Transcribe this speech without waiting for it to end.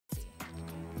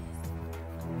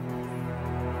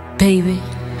Baby,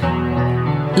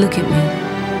 look at me.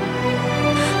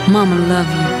 Mama love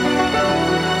you.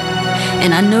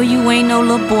 And I know you ain't no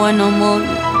little boy no more,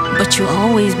 but you'll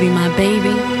always be my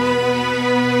baby.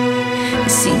 It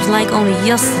seems like only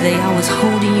yesterday I was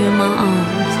holding you in my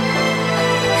arms.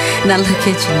 Now look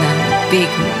at you now, big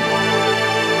one.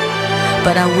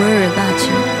 But I worry about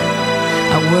you.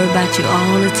 I worry about you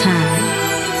all the time.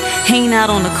 Hanging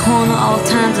out on the corner all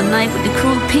times of night with the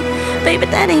cruel people. Baby,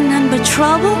 that ain't nothing but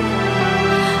trouble.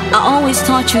 I always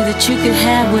taught you that you could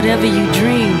have whatever you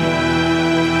dream.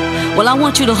 Well, I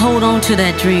want you to hold on to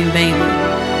that dream, baby.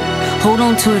 Hold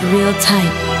on to it real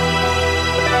tight,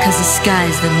 'cause the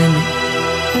sky's the limit.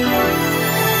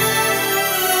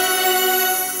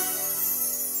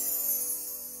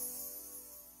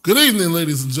 Good evening,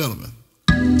 ladies and gentlemen.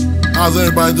 How's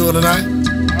everybody doing tonight?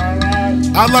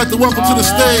 I'd like to welcome to the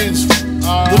stage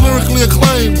the lyrically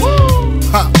acclaimed.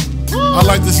 I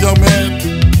like this young man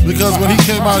because when he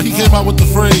came out with the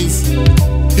phrase,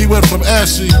 he went from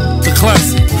ashy to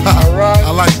classy.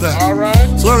 I like that.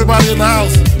 So everybody in the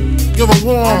house, give a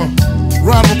warm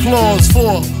round of applause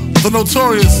for the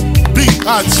Notorious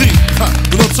B.I.G.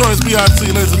 The Notorious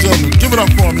B.I.G, ladies and gentlemen. Give it up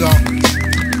for him, y'all.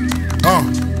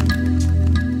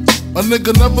 A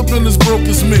nigga never been as broke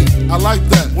as me. I like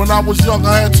that. When I was young,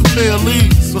 I had 2 pair of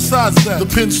leaves. Besides that, the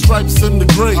pinstripes and the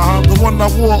gray, the one I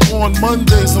wore on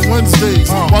Mondays and Wednesdays.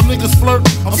 While niggas flirt,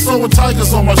 I'm sewing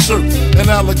tigers on my shirt and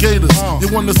alligators. You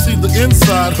wanna see the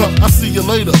inside? I see you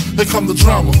later. Here come the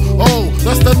drama. Oh,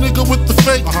 that's that nigga with the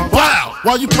fake. Wow!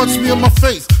 Why you punch me in my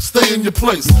face? Stay in your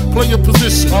place, play your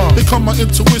position. Here come my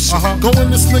intuition. Go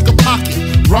in this nigga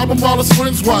pocket, rob him while his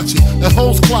friends watching, and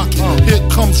hoes clocking. Here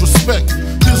comes respect.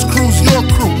 His crew's your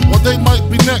crew, or they might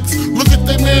be next. Look at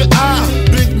they man,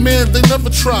 big man, they never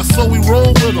try, so we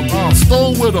roll with them,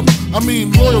 stole with them. I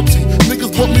mean loyalty.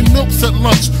 Niggas bought me milks at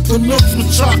lunch, the milks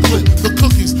with chocolate, the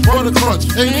cookies, butter crunch,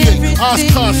 88,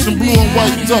 Oshkosh and blue and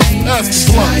white duck. Ask the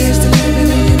sky is the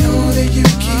limit, and you know that you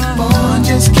keep on,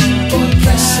 just keep on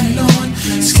pressing on.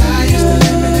 Sky is the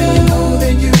limit, and you know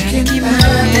that you can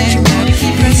have what you want,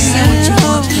 be what you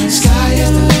want. Sky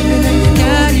is the limit, and you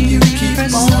know that you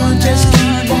keep on, just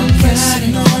keep on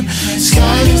pressing on.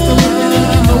 Sky is the limit, and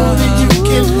you know that you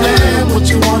can have what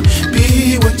you want,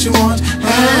 be what you want,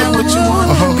 have what you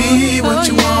want, be what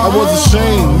you want. I was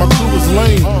ashamed, my crew was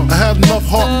lame. I had enough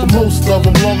heart for most of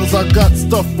them, long as I got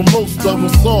stuff for most of them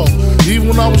soft. Even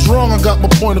when I was wrong, I got my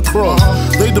point across.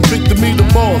 They depicted me the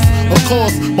boss. Of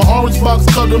course, my orange box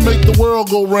cutter make the world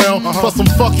go round. Plus I'm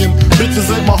fucking, bitches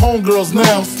ain't my homegirls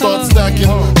now. Start stacking,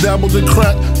 dabbled in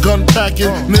crack, gun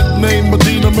packing. Nickname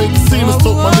Medina, make Cenas,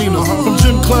 took my Nina. From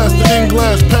gym class to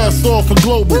in-glass, passed off for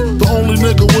global. The only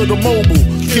nigga with a mobile.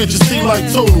 Can't you see like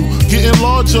total? Getting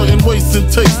larger in waist and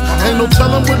taste. Ain't no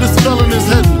telling where this felon is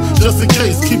heading. Just in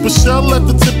case, keep a shell at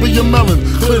the tip of your melon.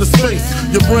 Clear the space.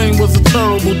 Your brain was a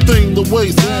terrible thing to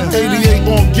waste. 88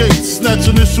 on gates, snatch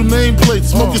initial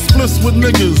nameplates. Smoking splits with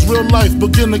niggas. Real life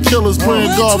beginner killers.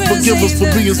 Praying God forgive us for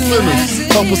being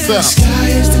sinners. Help us out. Sky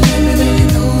is the limit, and you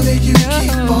know that you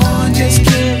keep on, just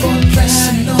keep on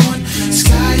pressing on.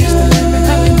 Sky is the limit,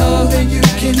 and you know that you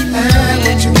can have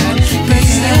what you want, be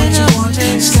what you want.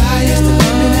 Sky is the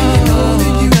limit, and you know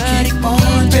that you keep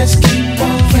on, just keep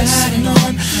on pressing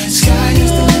on. Sky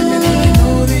is the limit, and you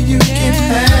know that you can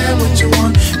have what you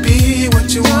want, be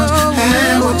what you want,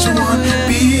 have what you want,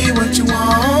 be what you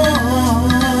want.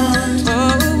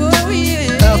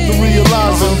 After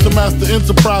realizing to master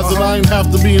enterprising, I ain't have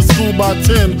to be in school by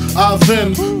 10. I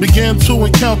then began to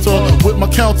encounter with my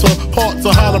counterparts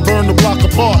on how to burn the block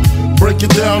apart. Break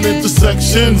it down into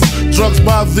sections. Drugs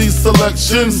by these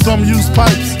selections. Some use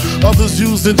pipes, others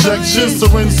use injections.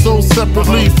 Syringe sold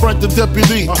separately. Frank the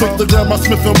deputy, quick to grab my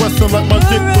Smith & Wesson like my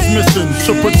dick was missing.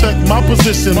 To protect my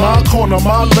position, my corner,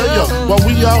 my layer. While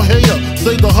we out here,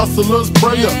 say the hustler's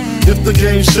prayer. If the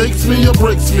game shakes me or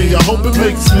breaks me, I hope it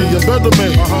makes me a better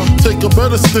man. Take a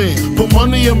better stand, put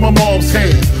money in my mom's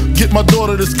hand. Get my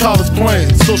daughter this college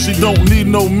plan, so she don't need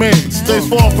no man. Stay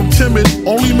far from timid,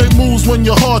 only make moves when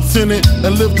your heart's in it.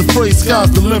 And live the phrase,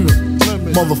 sky's the limit,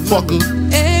 motherfucker.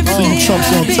 See you chumps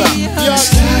on top.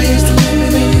 Sky is the limit.